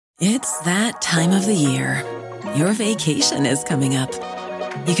It's that time of the year. Your vacation is coming up.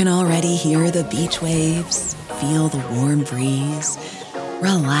 You can already hear the beach waves, feel the warm breeze,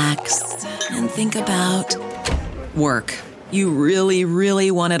 relax, and think about work. You really, really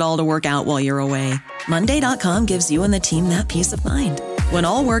want it all to work out while you're away. Monday.com gives you and the team that peace of mind. When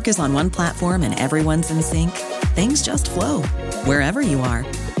all work is on one platform and everyone's in sync, things just flow. Wherever you are,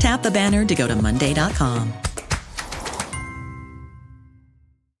 tap the banner to go to Monday.com.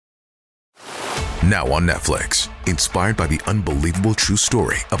 Now on Netflix, inspired by the unbelievable true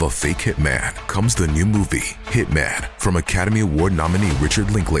story of a fake hitman, comes the new movie, Hitman, from Academy Award nominee Richard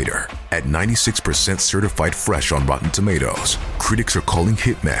Linklater. At 96% certified fresh on Rotten Tomatoes, critics are calling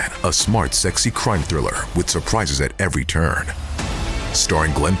Hitman a smart, sexy crime thriller with surprises at every turn.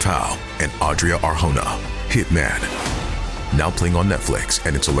 Starring Glenn Powell and Adria Arjona, Hitman. Now playing on Netflix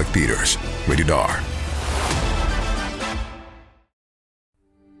and in select theaters. Rated R.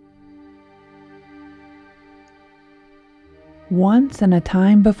 Once in a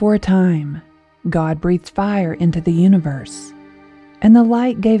time before time, God breathed fire into the universe, and the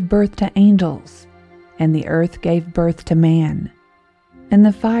light gave birth to angels, and the earth gave birth to man, and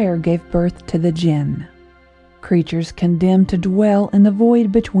the fire gave birth to the jinn, creatures condemned to dwell in the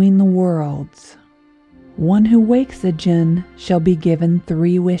void between the worlds. One who wakes a jinn shall be given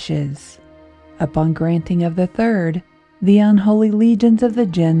 3 wishes. Upon granting of the third, the unholy legions of the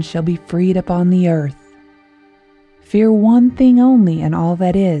jinn shall be freed upon the earth. Fear one thing only in all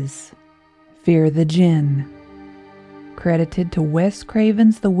that is. Fear the jinn. Credited to Wes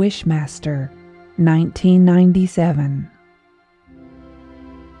Craven's The Wishmaster, 1997.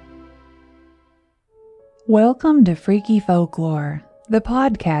 Welcome to Freaky Folklore, the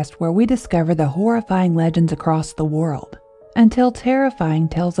podcast where we discover the horrifying legends across the world and tell terrifying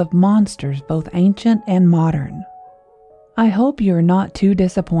tales of monsters both ancient and modern. I hope you're not too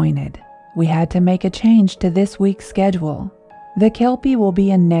disappointed. We had to make a change to this week's schedule. The Kelpie will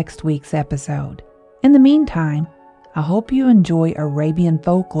be in next week's episode. In the meantime, I hope you enjoy Arabian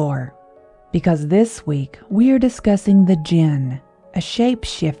folklore, because this week we are discussing the jinn, a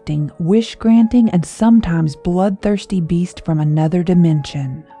shape-shifting, wish-granting, and sometimes bloodthirsty beast from another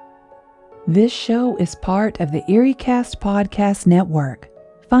dimension. This show is part of the EerieCast podcast network.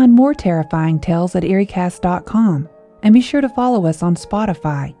 Find more terrifying tales at EerieCast.com, and be sure to follow us on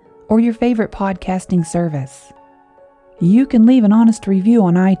Spotify or your favorite podcasting service. You can leave an honest review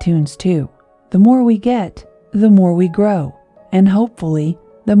on iTunes too. The more we get, the more we grow, and hopefully,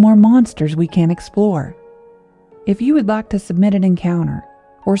 the more monsters we can explore. If you would like to submit an encounter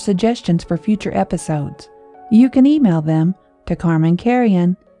or suggestions for future episodes, you can email them to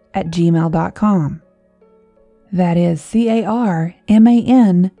carmancarrion@gmail.com. That is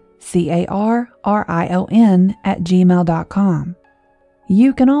carmancarrion@gmail.com.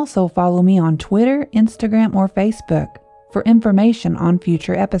 You can also follow me on Twitter, Instagram, or Facebook for information on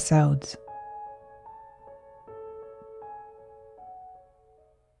future episodes.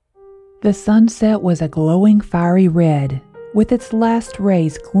 The sunset was a glowing fiery red, with its last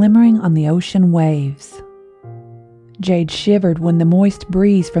rays glimmering on the ocean waves. Jade shivered when the moist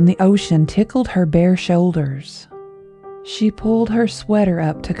breeze from the ocean tickled her bare shoulders. She pulled her sweater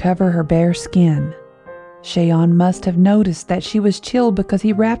up to cover her bare skin. Shayon must have noticed that she was chilled because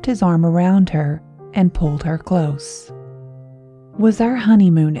he wrapped his arm around her and pulled her close. "Was our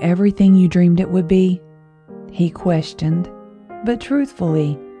honeymoon everything you dreamed it would be?" he questioned, but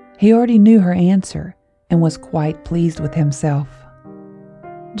truthfully, he already knew her answer and was quite pleased with himself.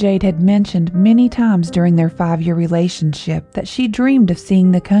 Jade had mentioned many times during their 5-year relationship that she dreamed of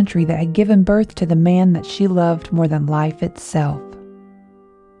seeing the country that had given birth to the man that she loved more than life itself.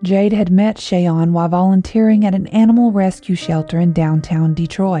 Jade had met Shayon while volunteering at an animal rescue shelter in downtown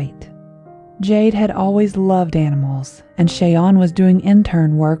Detroit. Jade had always loved animals, and Shayon was doing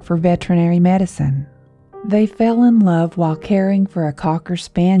intern work for veterinary medicine. They fell in love while caring for a Cocker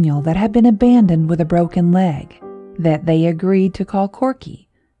Spaniel that had been abandoned with a broken leg, that they agreed to call Corky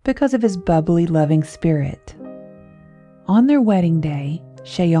because of his bubbly, loving spirit. On their wedding day,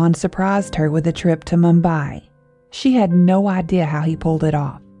 Shayon surprised her with a trip to Mumbai. She had no idea how he pulled it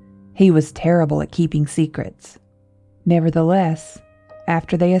off. He was terrible at keeping secrets. Nevertheless,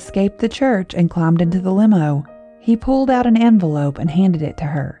 after they escaped the church and climbed into the limo, he pulled out an envelope and handed it to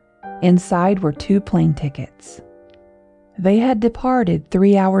her. Inside were 2 plane tickets. They had departed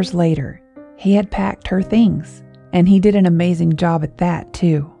 3 hours later. He had packed her things, and he did an amazing job at that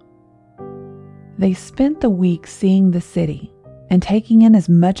too. They spent the week seeing the city and taking in as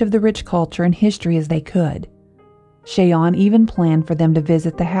much of the rich culture and history as they could. Shayon even planned for them to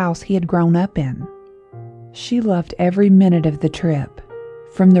visit the house he had grown up in. She loved every minute of the trip,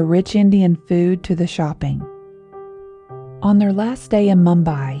 from the rich Indian food to the shopping. On their last day in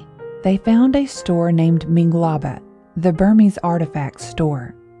Mumbai, they found a store named Minglaba, the Burmese artifacts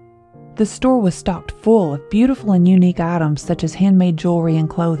store. The store was stocked full of beautiful and unique items such as handmade jewelry and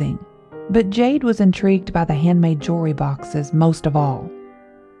clothing, but Jade was intrigued by the handmade jewelry boxes most of all.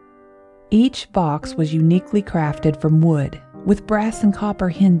 Each box was uniquely crafted from wood, with brass and copper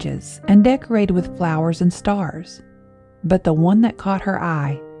hinges, and decorated with flowers and stars. But the one that caught her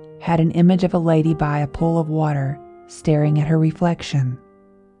eye had an image of a lady by a pool of water, staring at her reflection.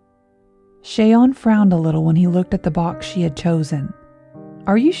 Shayan frowned a little when he looked at the box she had chosen.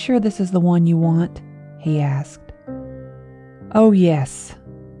 "Are you sure this is the one you want?" he asked. "Oh yes.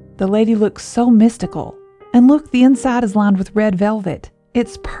 The lady looks so mystical. And look, the inside is lined with red velvet.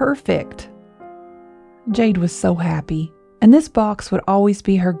 It's perfect." Jade was so happy, and this box would always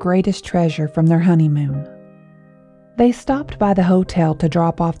be her greatest treasure from their honeymoon. They stopped by the hotel to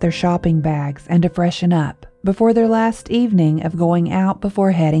drop off their shopping bags and to freshen up before their last evening of going out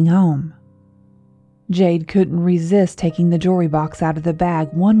before heading home. Jade couldn't resist taking the jewelry box out of the bag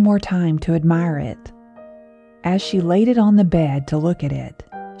one more time to admire it. As she laid it on the bed to look at it,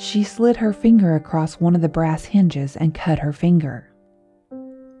 she slid her finger across one of the brass hinges and cut her finger.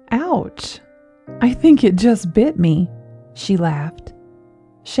 "Ouch! I think it just bit me," she laughed.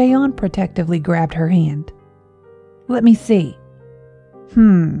 Shayan protectively grabbed her hand. "Let me see."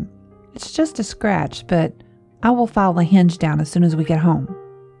 It's just a scratch, but I will file the hinge down as soon as we get home.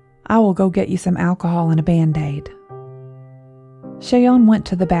 I will go get you some alcohol and a Band-Aid." Shayan went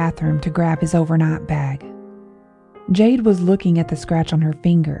to the bathroom to grab his overnight bag. Jade was looking at the scratch on her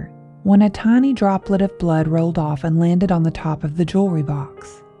finger when a tiny droplet of blood rolled off and landed on the top of the jewelry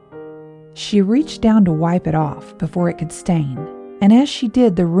box. She reached down to wipe it off before it could stain, and as she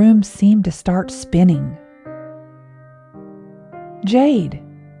did, the room seemed to start spinning. "Jade!"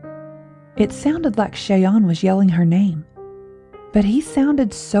 It sounded like Shayan was yelling her name, but he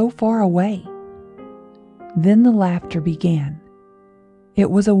sounded so far away. Then the laughter began. It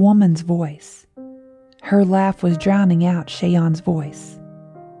was a woman's voice. Her laugh was drowning out Shayan's voice.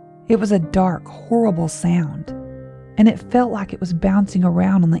 It was a dark, horrible sound, and it felt like it was bouncing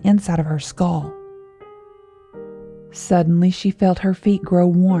around on the inside of her skull. Suddenly, she felt her feet grow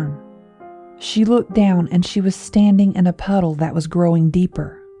warm. She looked down and she was standing in a puddle that was growing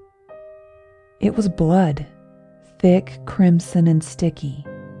deeper. It was blood, thick, crimson, and sticky.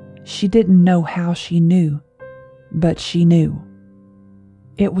 She didn't know how she knew, but she knew.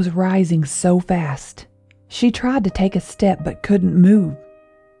 It was rising so fast. She tried to take a step but couldn't move.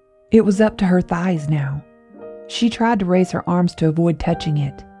 It was up to her thighs now. She tried to raise her arms to avoid touching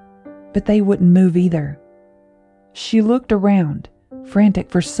it, but they wouldn't move either. She looked around, frantic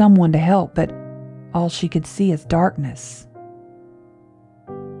for someone to help, but all she could see is darkness.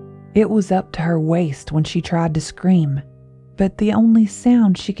 It was up to her waist when she tried to scream, but the only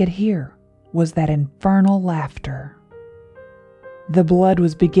sound she could hear was that infernal laughter. The blood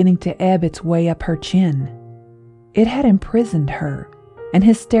was beginning to ebb its way up her chin. It had imprisoned her, and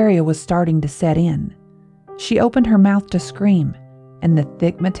hysteria was starting to set in. She opened her mouth to scream, and the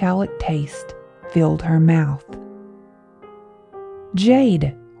thick metallic taste filled her mouth.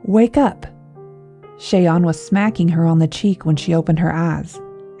 "Jade, wake up!" Shayan was smacking her on the cheek when she opened her eyes.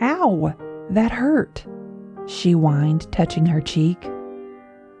 "Ow, that hurt," she whined, touching her cheek.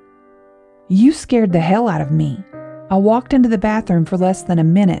 "You scared the hell out of me. I walked into the bathroom for less than a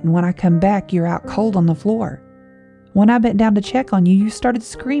minute, and when I come back, you're out cold on the floor. When I bent down to check on you, you started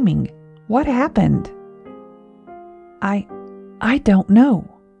screaming. What happened?" I don't know.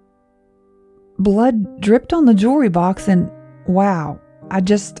 Blood dripped on the jewelry box and, wow,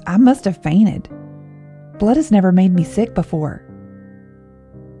 I must have fainted. Blood has never made me sick before.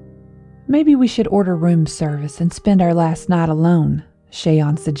 "Maybe we should order room service and spend our last night alone,"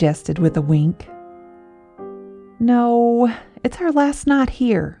 Shayan suggested with a wink. "No, it's our last night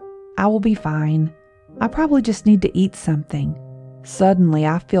here. I will be fine. I probably just need to eat something. Suddenly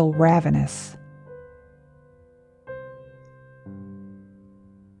I feel ravenous."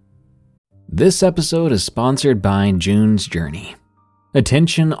 This episode is sponsored by June's Journey.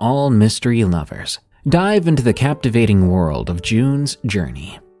 Attention all mystery lovers. Dive into the captivating world of June's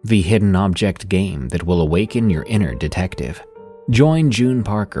Journey, the hidden object game that will awaken your inner detective. Join June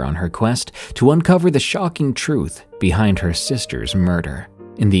Parker on her quest to uncover the shocking truth behind her sister's murder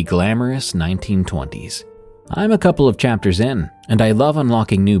in the glamorous 1920s. I'm a couple of chapters in, and I love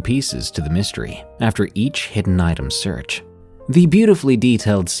unlocking new pieces to the mystery after each hidden item search. The beautifully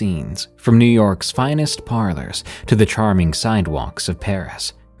detailed scenes, from New York's finest parlors to the charming sidewalks of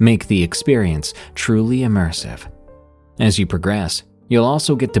Paris, make the experience truly immersive. As you progress, You'll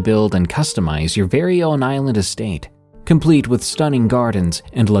also get to build and customize your very own island estate, complete with stunning gardens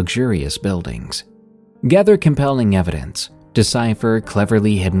and luxurious buildings. Gather compelling evidence, decipher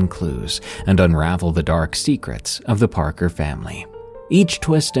cleverly hidden clues, and unravel the dark secrets of the Parker family. Each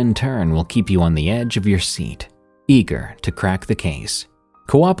twist and turn will keep you on the edge of your seat, eager to crack the case.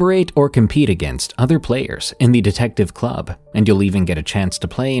 Cooperate or compete against other players in the Detective Club, and you'll even get a chance to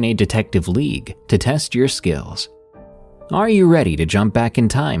play in a detective league to test your skills. Are you ready to jump back in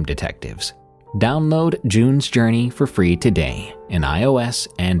time, detectives? Download June's Journey for free today in iOS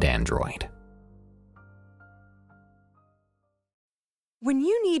and Android. When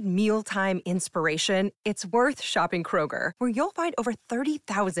you need mealtime inspiration, it's worth shopping Kroger, where you'll find over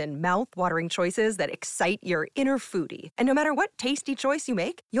 30,000 mouth-watering choices that excite your inner foodie. And no matter what tasty choice you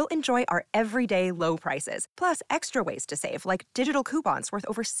make, you'll enjoy our everyday low prices, plus extra ways to save, like digital coupons worth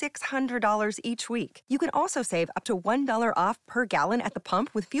over $600 each week. You can also save up to $1 off per gallon at the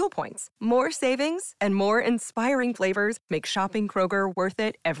pump with fuel points. More savings and more inspiring flavors make shopping Kroger worth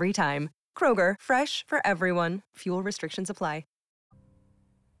it every time. Kroger, fresh for everyone. Fuel restrictions apply.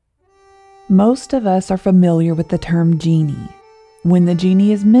 Most of us are familiar with the term genie. When the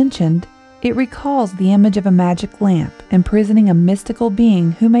genie is mentioned, it recalls the image of a magic lamp imprisoning a mystical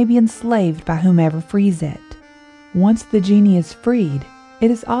being who may be enslaved by whomever frees it. Once the genie is freed, it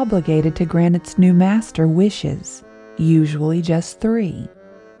is obligated to grant its new master wishes, usually just 3.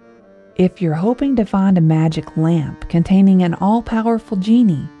 If you're hoping to find a magic lamp containing an all-powerful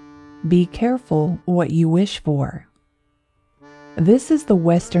genie, be careful what you wish for. This is the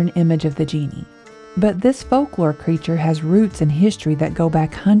Western image of the genie, but this folklore creature has roots in history that go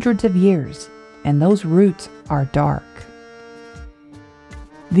back hundreds of years, and those roots are dark.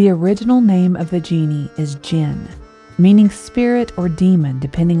 The original name of the genie is Jinn, meaning spirit or demon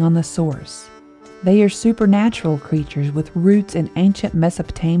depending on the source. They are supernatural creatures with roots in ancient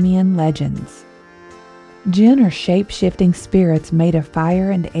Mesopotamian legends. Jinn are shape-shifting spirits made of fire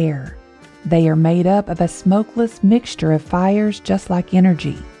and air. They are made up of a smokeless mixture of fires just like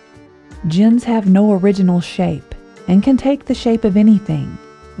energy. Jinns have no original shape and can take the shape of anything.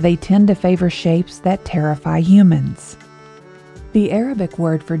 They tend to favor shapes that terrify humans. The Arabic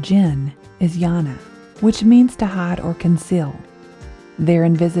word for jinn is yana, which means to hide or conceal. Their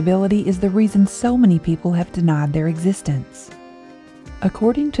invisibility is the reason so many people have denied their existence.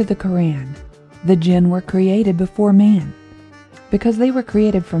 According to the Quran, the jinn were created before man. Because they were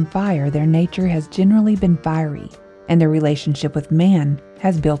created from fire, their nature has generally been fiery, and their relationship with man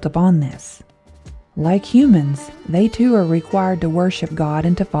has built upon this. Like humans, they too are required to worship God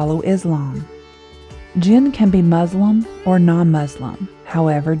and to follow Islam. Jinn can be Muslim or non-Muslim.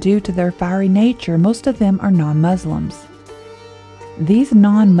 However, due to their fiery nature, most of them are non-Muslims. These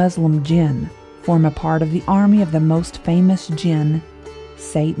non-Muslim jinn form a part of the army of the most famous jinn,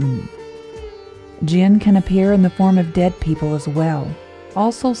 Satan. Jinn can appear in the form of dead people as well,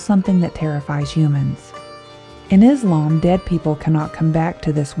 also something that terrifies humans. In Islam, dead people cannot come back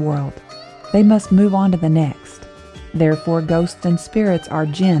to this world. They must move on to the next. Therefore, ghosts and spirits are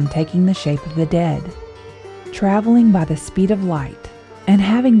jinn taking the shape of the dead. Traveling by the speed of light and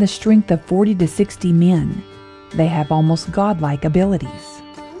having the strength of 40 to 60 men, they have almost godlike abilities.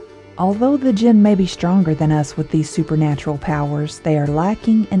 Although the jinn may be stronger than us with these supernatural powers, they are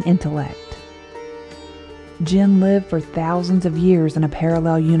lacking in intellect. Jinn live for thousands of years in a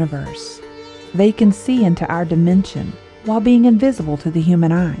parallel universe. They can see into our dimension while being invisible to the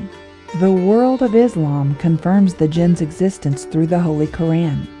human eye. The world of Islam confirms the jinn's existence through the Holy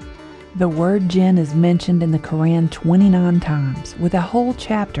Quran. The word jinn is mentioned in the Quran 29 times, with a whole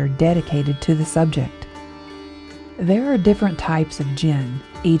chapter dedicated to the subject. There are different types of jinn.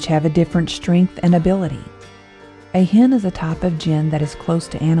 Each have a different strength and ability. A hen is a type of jinn that is close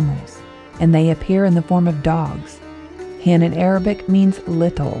to animals, and they appear in the form of dogs. Hen in Arabic means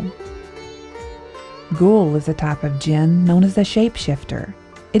little. Ghoul is a type of jinn known as a shapeshifter.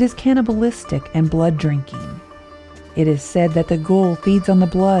 It is cannibalistic and blood-drinking. It is said that the ghoul feeds on the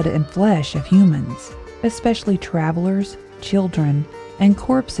blood and flesh of humans, especially travelers, children, and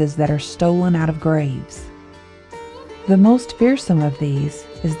corpses that are stolen out of graves. The most fearsome of these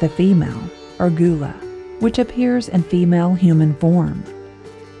is the female, or Ghula, which appears in female human form.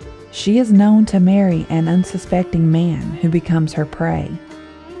 She is known to marry an unsuspecting man who becomes her prey.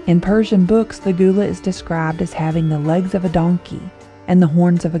 In Persian books, the Ghula is described as having the legs of a donkey and the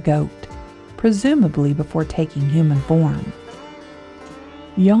horns of a goat, presumably before taking human form.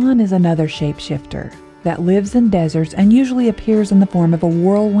 Yan is another shapeshifter that lives in deserts and usually appears in the form of a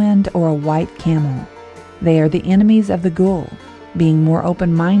whirlwind or a white camel. They are the enemies of the ghoul, being more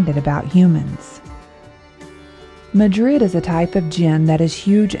open-minded about humans. Madrid is a type of jinn that is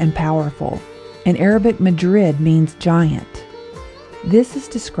huge and powerful. In Arabic, Madrid means giant. This is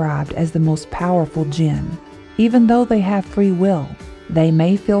described as the most powerful jinn. Even though they have free will, they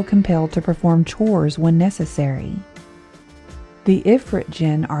may feel compelled to perform chores when necessary. The Ifrit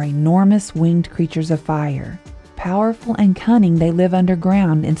jinn are enormous winged creatures of fire. Powerful and cunning, they live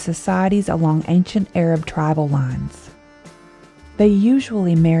underground in societies along ancient Arab tribal lines. They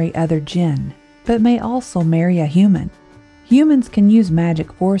usually marry other jinn, but may also marry a human. Humans can use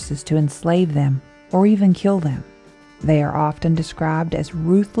magic forces to enslave them or even kill them. They are often described as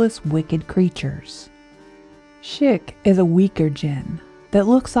ruthless, wicked creatures. Shik is a weaker jinn that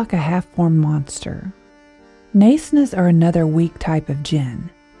looks like a half-formed monster. Naysnas are another weak type of jinn.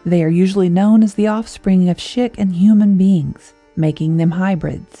 They are usually known as the offspring of Shik and human beings, making them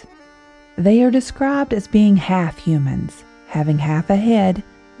hybrids. They are described as being half humans, having half a head,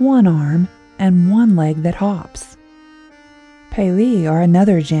 one arm, and one leg that hops. Pali are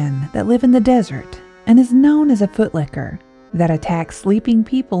another jinn that live in the desert and is known as a footlicker that attacks sleeping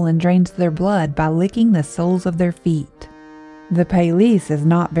people and drains their blood by licking the soles of their feet. The Palis is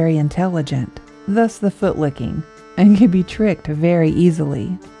not very intelligent, thus the foot-licking, and can be tricked very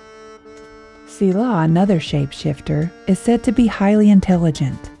easily. Sila, another shapeshifter, is said to be highly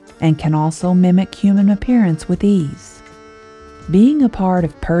intelligent and can also mimic human appearance with ease. Being a part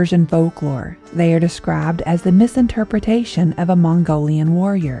of Persian folklore, they are described as the misinterpretation of a Mongolian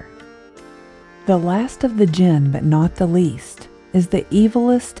warrior. The last of the jinn, but not the least, is the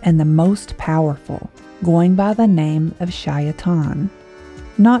evilest and the most powerful, going by the name of Shayatan,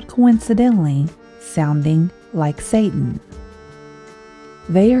 not coincidentally sounding like Satan.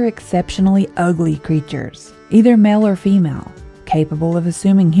 They are exceptionally ugly creatures, either male or female, capable of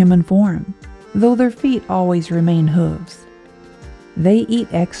assuming human form, though their feet always remain hooves. They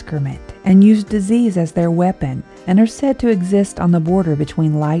eat excrement and use disease as their weapon and are said to exist on the border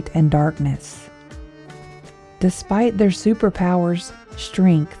between light and darkness. Despite their superpowers,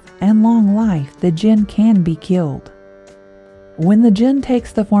 strength, and long life, the jinn can be killed. When the jinn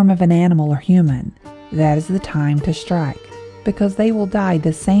takes the form of an animal or human, that is the time to strike, because they will die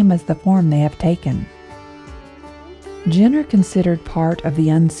the same as the form they have taken. Jinn are considered part of the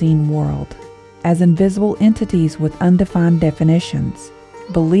unseen world. As invisible entities with undefined definitions,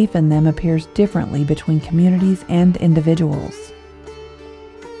 belief in them appears differently between communities and individuals.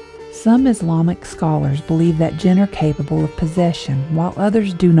 Some Islamic scholars believe that jinn are capable of possession, while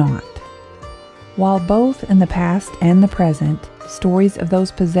others do not. While both in the past and the present, stories of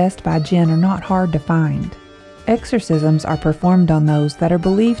those possessed by jinn are not hard to find. Exorcisms are performed on those that are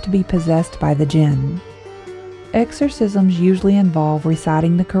believed to be possessed by the jinn. Exorcisms usually involve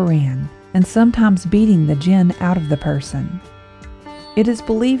reciting the Quran and sometimes beating the jinn out of the person. It is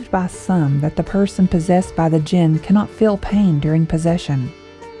believed by some that the person possessed by the jinn cannot feel pain during possession.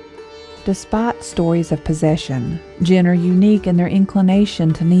 Despite stories of possession, jinn are unique in their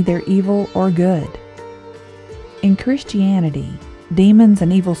inclination to neither evil or good. In Christianity, demons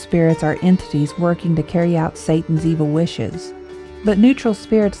and evil spirits are entities working to carry out Satan's evil wishes, but neutral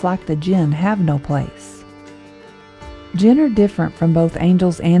spirits like the jinn have no place. Jinn are different from both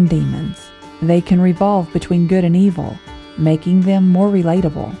angels and demons. They can revolve between good and evil, making them more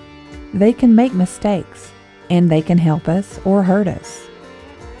relatable. They can make mistakes, and they can help us or hurt us.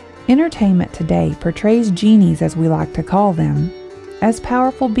 Entertainment today portrays genies, as we like to call them, as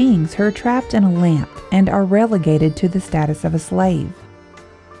powerful beings who are trapped in a lamp and are relegated to the status of a slave.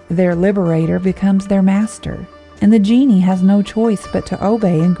 Their liberator becomes their master, and the genie has no choice but to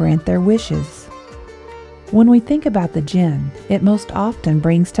obey and grant their wishes. When we think about the jinn, it most often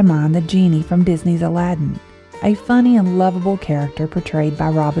brings to mind the genie from Disney's Aladdin, a funny and lovable character portrayed by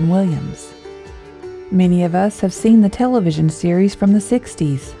Robin Williams. Many of us have seen the television series from the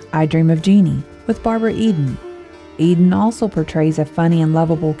 60s, I Dream of Jeannie, with Barbara Eden. Eden also portrays a funny and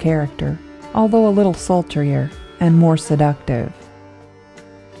lovable character, although a little sultrier and more seductive.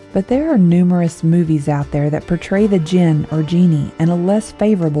 But there are numerous movies out there that portray the jinn or genie in a less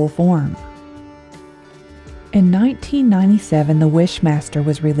favorable form. In 1997, The Wishmaster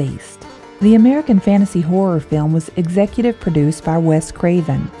was released. The American fantasy horror film was executive produced by Wes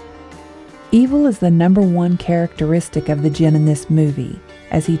Craven. Evil is the #1 characteristic of the jinn in this movie,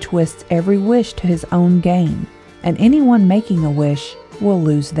 as he twists every wish to his own gain, and anyone making a wish will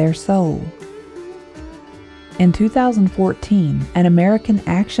lose their soul. In 2014, an American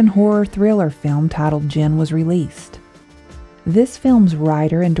action horror thriller film titled Jinn was released. This film's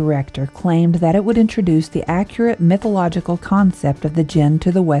writer and director claimed that it would introduce the accurate mythological concept of the jinn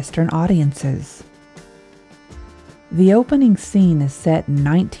to the Western audiences. The opening scene is set in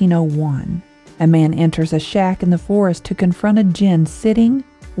 1901, a man enters a shack in the forest to confront a jinn sitting,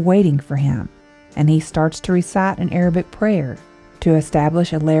 waiting for him, and he starts to recite an Arabic prayer to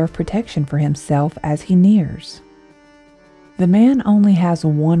establish a layer of protection for himself as he nears. The man only has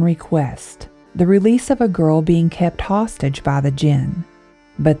one request, the release of a girl being kept hostage by the jinn,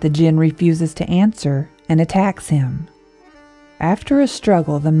 but the jinn refuses to answer and attacks him. After a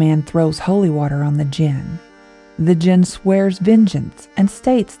struggle, the man throws holy water on the jinn. The jinn swears vengeance and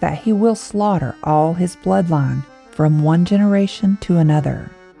states that he will slaughter all his bloodline from one generation to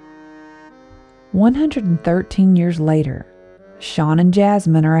another. 113 years later, Sean and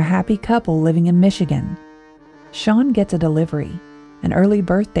Jasmine are a happy couple living in Michigan. Sean gets a delivery, an early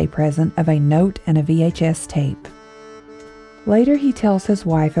birthday present of a note and a VHS tape. Later, he tells his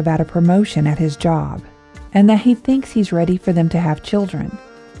wife about a promotion at his job and that he thinks he's ready for them to have children.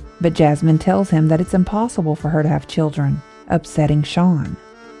 But Jasmine tells him that it's impossible for her to have children, upsetting Sean.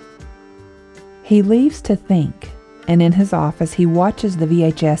 He leaves to think, and in his office he watches the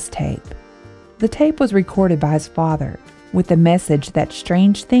VHS tape. The tape was recorded by his father, with the message that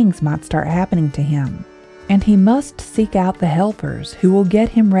strange things might start happening to him, and he must seek out the helpers who will get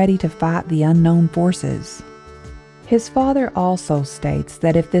him ready to fight the unknown forces. His father also states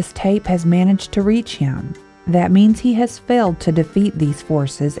that if this tape has managed to reach him, that means he has failed to defeat these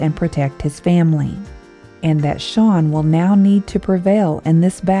forces and protect his family, and that Sean will now need to prevail in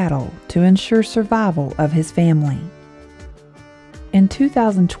this battle to ensure survival of his family. In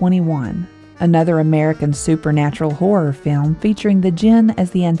 2021, another American supernatural horror film featuring the jinn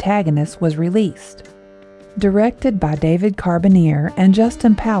as the antagonist was released. Directed by David Carboneer and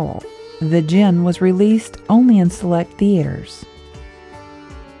Justin Powell, The Jinn was released only in select theaters.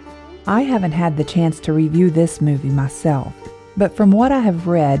 I haven't had the chance to review this movie myself, but from what I have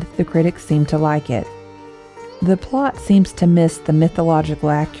read, the critics seem to like it. The plot seems to miss the mythological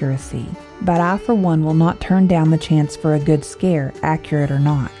accuracy, but I for one will not turn down the chance for a good scare, accurate or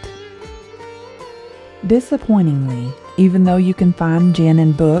not. Disappointingly, even though you can find jinn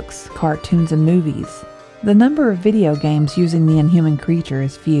in books, cartoons, and movies, the number of video games using the inhuman creature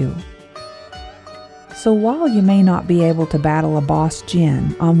is few. So while you may not be able to battle a boss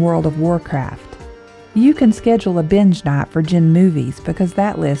jinn on World of Warcraft, you can schedule a binge night for jinn movies because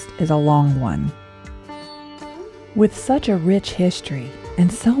that list is a long one. With such a rich history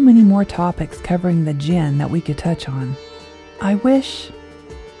and so many more topics covering the jinn that we could touch on, I wish...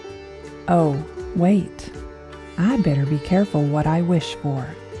 Oh, wait. I better be careful what I wish for.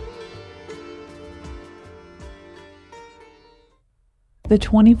 The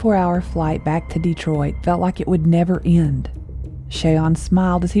 24-hour flight back to Detroit felt like it would never end. Cheyenne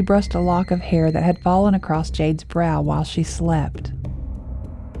smiled as he brushed a lock of hair that had fallen across Jade's brow while she slept.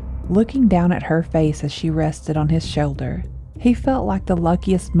 Looking down at her face as she rested on his shoulder, he felt like the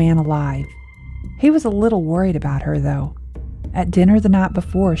luckiest man alive. He was a little worried about her, though. At dinner the night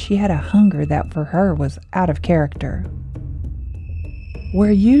before, she had a hunger that for her was out of character.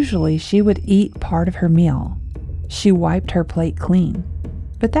 Where usually she would eat part of her meal, she wiped her plate clean.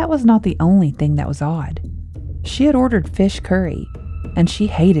 But that was not the only thing that was odd. She had ordered fish curry, and she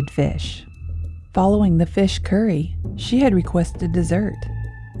hated fish. Following the fish curry, she had requested dessert.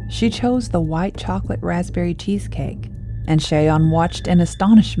 She chose the white chocolate raspberry cheesecake, and Cheyenne watched in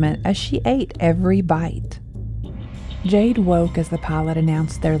astonishment as she ate every bite. Jade woke as the pilot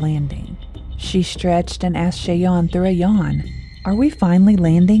announced their landing. She stretched and asked Cheyenne through a yawn, "Are we finally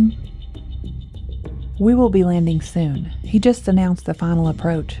landing?" "We will be landing soon. He just announced the final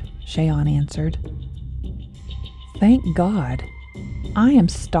approach," Cheyenne answered. "Thank God. I am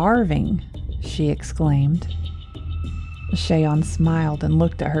starving," she exclaimed. Cheyenne smiled and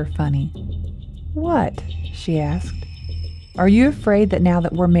looked at her funny. "What?" she asked. "Are you afraid that now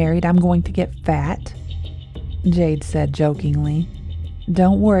that we're married I'm going to get fat?" Jade said jokingly.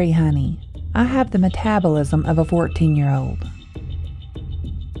 "Don't worry, honey. I have the metabolism of a 14-year-old.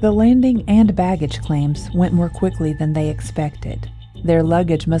 The landing and baggage claims went more quickly than they expected. Their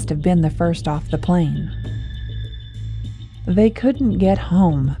luggage must have been the first off the plane. They couldn't get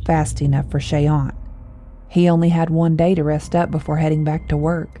home fast enough for Cheyenne. He only had one day to rest up before heading back to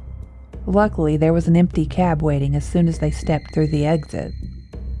work. Luckily, there was an empty cab waiting as soon as they stepped through the exit.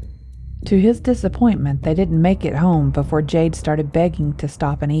 To his disappointment, they didn't make it home before Jade started begging to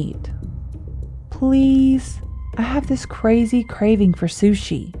stop and eat. "Please, I have this crazy craving for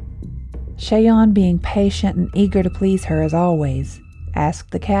sushi." Cheyenne, being patient and eager to please her as always,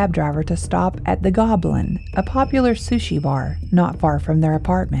 asked the cab driver to stop at the Goblin, a popular sushi bar not far from their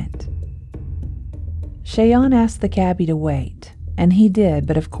apartment. Cheyenne asked the cabbie to wait, and he did,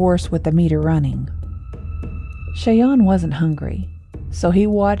 but of course with the meter running. Cheyenne wasn't hungry. so he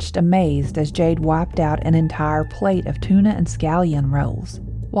watched amazed as Jade wiped out an entire plate of tuna and scallion rolls,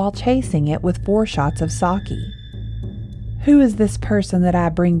 while chasing it with 4 shots of sake. "Who is this person that I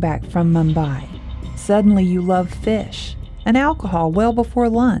bring back from Mumbai? Suddenly you love fish and alcohol well before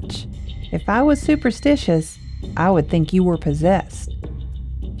lunch. If I was superstitious, I would think you were possessed."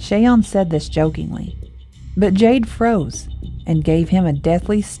 Shayon said this jokingly, but Jade froze and gave him a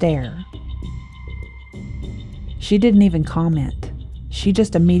deathly stare. She didn't even comment. She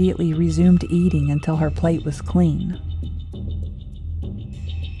just immediately resumed eating until her plate was clean.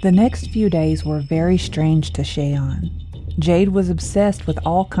 The next few days were very strange to Shayon. Jade was obsessed with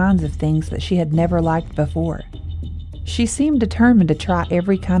all kinds of things that she had never liked before. She seemed determined to try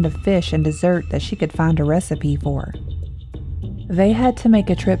every kind of fish and dessert that she could find a recipe for. They had to make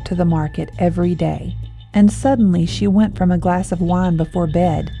a trip to the market every day, and suddenly she went from a glass of wine before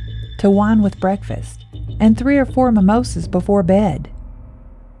bed to wine with breakfast, and 3 or 4 mimosas before bed.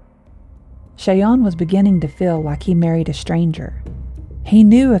 Shayon was beginning to feel like he married a stranger. He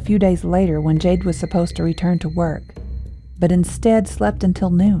knew a few days later when Jade was supposed to return to work, but instead slept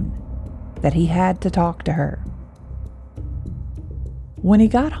until noon, that he had to talk to her. When he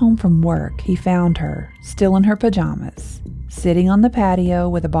got home from work, he found her, still in her pajamas, sitting on the patio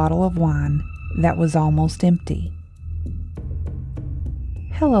with a bottle of wine that was almost empty.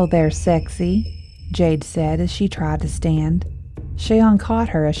 "Hello there, sexy," Jade said as she tried to stand. Shayon caught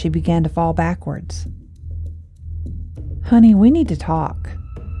her as she began to fall backwards. "Honey, we need to talk.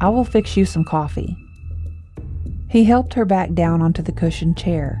 I will fix you some coffee." He helped her back down onto the cushioned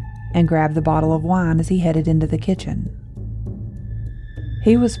chair and grabbed the bottle of wine as he headed into the kitchen.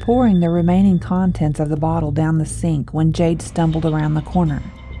 He was pouring the remaining contents of the bottle down the sink when Jade stumbled around the corner.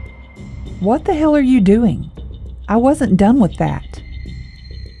 "What the hell are you doing? I wasn't done with that."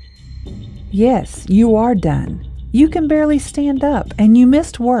 "Yes, you are done. You can barely stand up, and you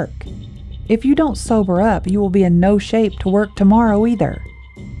missed work. If you don't sober up, you will be in no shape to work tomorrow either."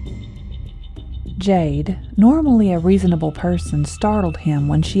 Jade, normally a reasonable person, startled him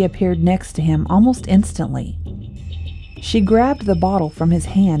when she appeared next to him almost instantly. She grabbed the bottle from his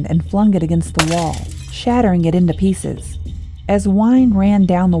hand and flung it against the wall, shattering it into pieces. As wine ran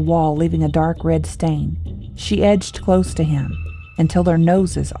down the wall, leaving a dark red stain, she edged close to him until their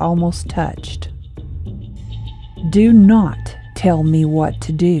noses almost touched. "Do not tell me what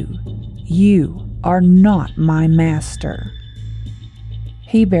to do. You are not my master."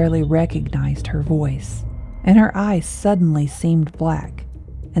 He barely recognized her voice, and her eyes suddenly seemed black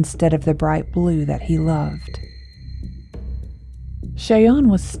instead of the bright blue that he loved. Shayon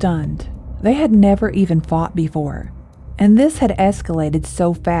was stunned. They had never even fought before, and this had escalated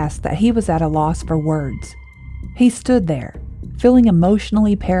so fast that he was at a loss for words. He stood there, feeling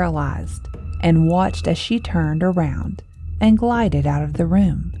emotionally paralyzed, and watched as she turned around and glided out of the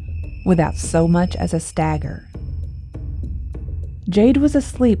room without so much as a stagger. Jade was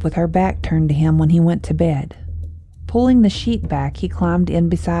asleep with her back turned to him when he went to bed. Pulling the sheet back, he climbed in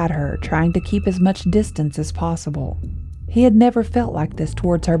beside her, trying to keep as much distance as possible. He had never felt like this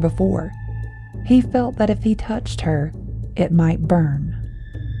towards her before. He felt that if he touched her, it might burn.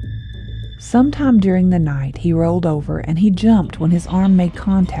 Sometime during the night, he rolled over and he jumped when his arm made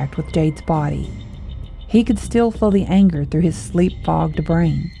contact with Jade's body. He could still feel the anger through his sleep-fogged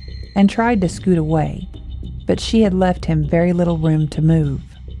brain and tried to scoot away, but she had left him very little room to move.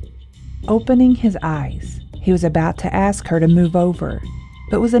 Opening his eyes, he was about to ask her to move over,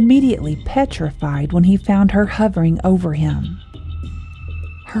 but was immediately petrified when he found her hovering over him.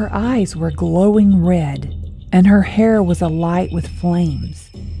 Her eyes were glowing red, and her hair was alight with flames.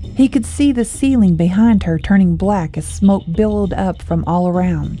 He could see the ceiling behind her turning black as smoke billowed up from all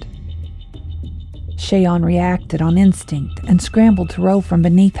around. Shayon reacted on instinct and scrambled to roll from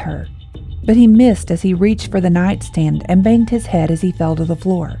beneath her, but he missed as he reached for the nightstand and banged his head as he fell to the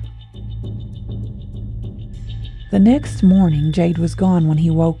floor. The next morning, Jade was gone when he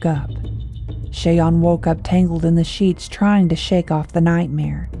woke up. Shayon woke up tangled in the sheets, trying to shake off the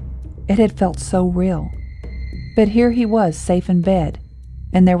nightmare. It had felt so real. But here he was, safe in bed,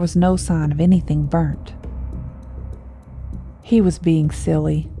 and there was no sign of anything burnt. He was being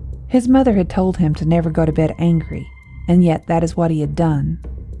silly. His mother had told him to never go to bed angry, and yet that is what he had done.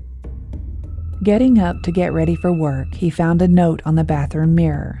 Getting up to get ready for work, he found a note on the bathroom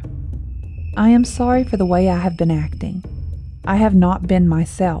mirror. "I am sorry for the way I have been acting. I have not been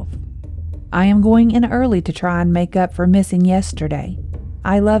myself. I am going in early to try and make up for missing yesterday.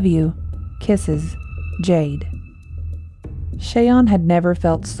 I love you. Kisses, Jade." Shayon had never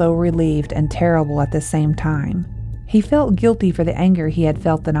felt so relieved and terrible at the same time. He felt guilty for the anger he had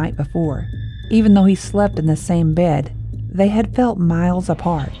felt the night before. Even though he slept in the same bed, they had felt miles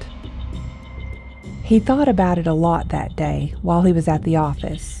apart. He thought about it a lot that day while he was at the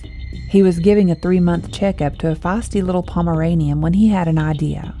office. He was giving a 3-month checkup to a feisty little Pomeranian when he had an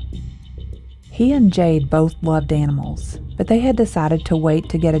idea. He and Jade both loved animals, but they had decided to wait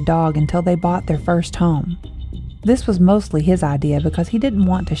to get a dog until they bought their first home. This was mostly his idea because he didn't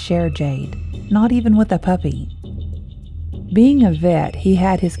want to share Jade, not even with a puppy. Being a vet, he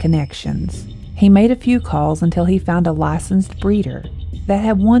had his connections. He made a few calls until he found a licensed breeder that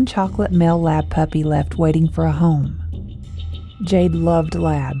had one chocolate male lab puppy left waiting for a home. Jade loved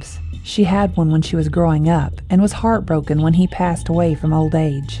labs. She had one when she was growing up and was heartbroken when he passed away from old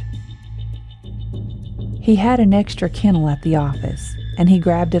age. He had an extra kennel at the office, and he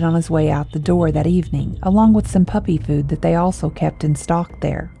grabbed it on his way out the door that evening, along with some puppy food that they also kept in stock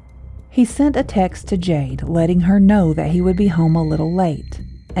there. He sent a text to Jade letting her know that he would be home a little late,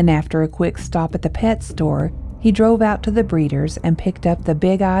 and after a quick stop at the pet store, he drove out to the breeders and picked up the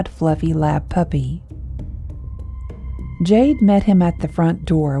big-eyed, fluffy lab puppy. Jade met him at the front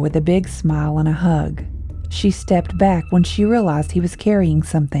door with a big smile and a hug. She stepped back when she realized he was carrying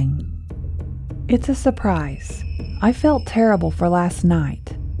something. "It's a surprise. I felt terrible for last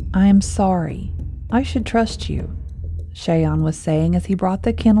night. I am sorry. I should trust you," Cheyenne was saying as he brought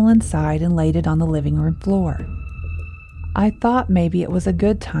the kennel inside and laid it on the living room floor. "I thought maybe it was a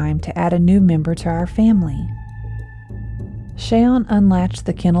good time to add a new member to our family." Cheyenne unlatched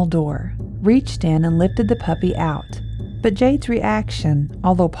the kennel door, reached in and lifted the puppy out, but Jade's reaction,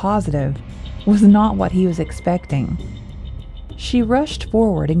 although positive, was not what he was expecting. She rushed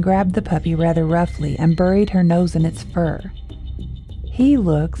forward and grabbed the puppy rather roughly and buried her nose in its fur. "He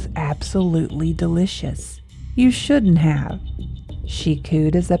looks absolutely delicious. You shouldn't have," she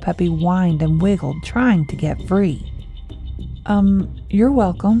cooed as the puppy whined and wiggled, trying to get free. You're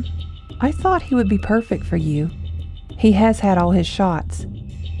welcome. I thought he would be perfect for you. He has had all his shots.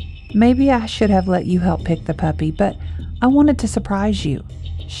 Maybe I should have let you help pick the puppy, but I wanted to surprise you,"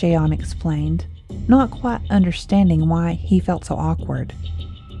 Cheyenne explained, not quite understanding why he felt so awkward.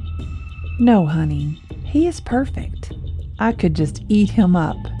 "No, honey, he is perfect. I could just eat him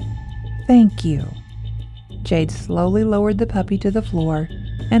up. Thank you." Jade slowly lowered the puppy to the floor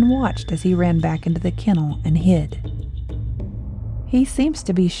and watched as he ran back into the kennel and hid. "He seems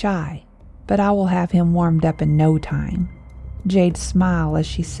to be shy, but I will have him warmed up in no time." Jade's smile as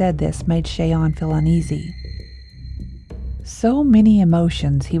she said this made Cheyenne feel uneasy. So many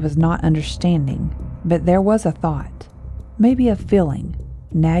emotions he was not understanding, but there was a thought, maybe a feeling,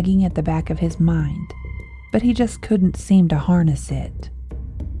 nagging at the back of his mind, but he just couldn't seem to harness it.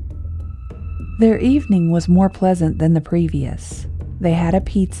 Their evening was more pleasant than the previous. They had a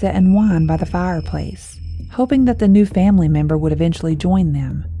pizza and wine by the fireplace, hoping that the new family member would eventually join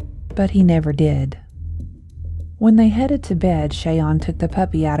them, but he never did. When they headed to bed, Cheyenne took the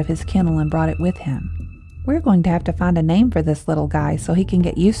puppy out of his kennel and brought it with him. "We're going to have to find a name for this little guy so he can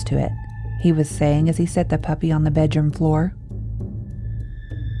get used to it," he was saying as he set the puppy on the bedroom floor.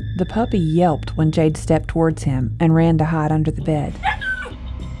 The puppy yelped when Jade stepped towards him and ran to hide under the bed.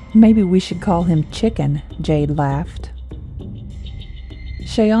 "Maybe we should call him Chicken," Jade laughed.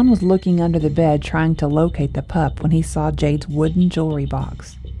 Cheyenne was looking under the bed trying to locate the pup when he saw Jade's wooden jewelry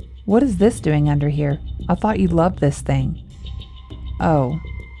box. "What is this doing under here? I thought you loved this thing." "Oh,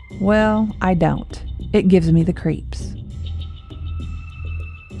 well, I don't. It gives me the creeps."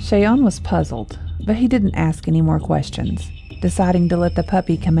 Cheyenne was puzzled, but he didn't ask any more questions. Deciding to let the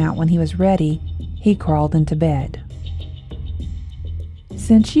puppy come out when he was ready, he crawled into bed.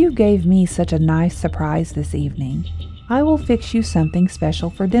 "Since you gave me such a nice surprise this evening, I will fix you something special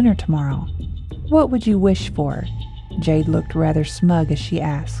for dinner tomorrow. What would you wish for?" Jade looked rather smug as she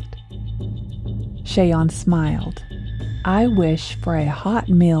asked. Cheyenne smiled. "I wish for a hot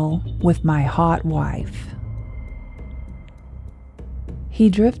meal with my hot wife." He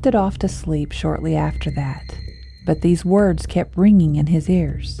drifted off to sleep shortly after that, but these words kept ringing in his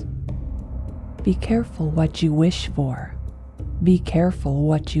ears. "Be careful what you wish for. Be careful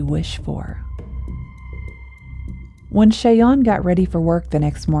what you wish for." When Cheyenne got ready for work the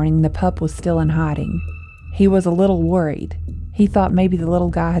next morning, the pup was still in hiding. He was a little worried. He thought maybe the little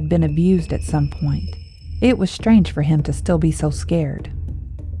guy had been abused at some point. It was strange for him to still be so scared.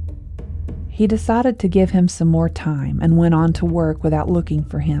 He decided to give him some more time and went on to work without looking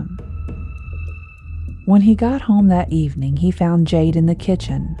for him. When he got home that evening, he found Jade in the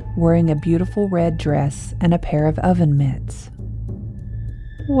kitchen, wearing a beautiful red dress and a pair of oven mitts.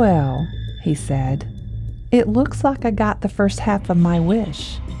 "Well," he said, "it looks like I got the first half of my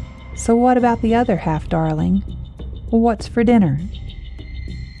wish. So what about the other half, darling? What's for dinner?"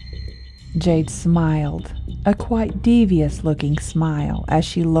 Jade smiled, a quite devious-looking smile, as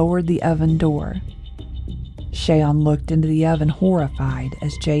she lowered the oven door. Shayon looked into the oven horrified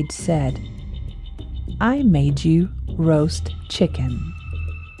as Jade said, "I made you roast chicken."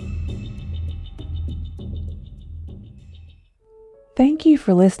 Thank you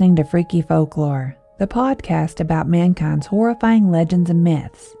for listening to Freaky Folklore, the podcast about mankind's horrifying legends and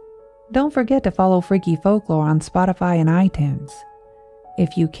myths. Don't forget to follow Freaky Folklore on Spotify and iTunes.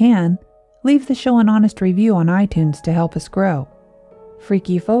 If you can, leave the show an honest review on iTunes to help us grow.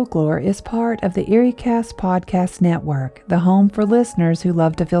 Freaky Folklore is part of the EerieCast Podcast Network, the home for listeners who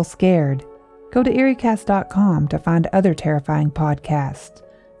love to feel scared. Go to EerieCast.com to find other terrifying podcasts,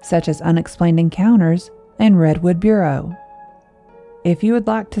 such as Unexplained Encounters and Redwood Bureau. If you would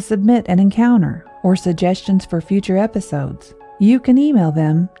like to submit an encounter or suggestions for future episodes, you can email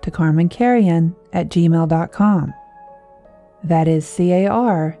them to carmancarrion@gmail.com. That is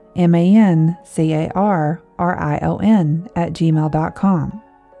carmancarrion@gmail.com.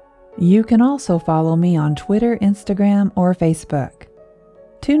 You can also follow me on Twitter, Instagram, or Facebook.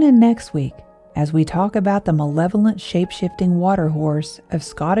 Tune in next week as we talk about the malevolent shape-shifting water horse of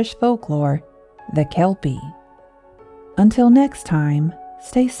Scottish folklore, the Kelpie. Until next time,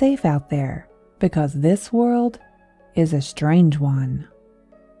 stay safe out there, because this world is a strange one.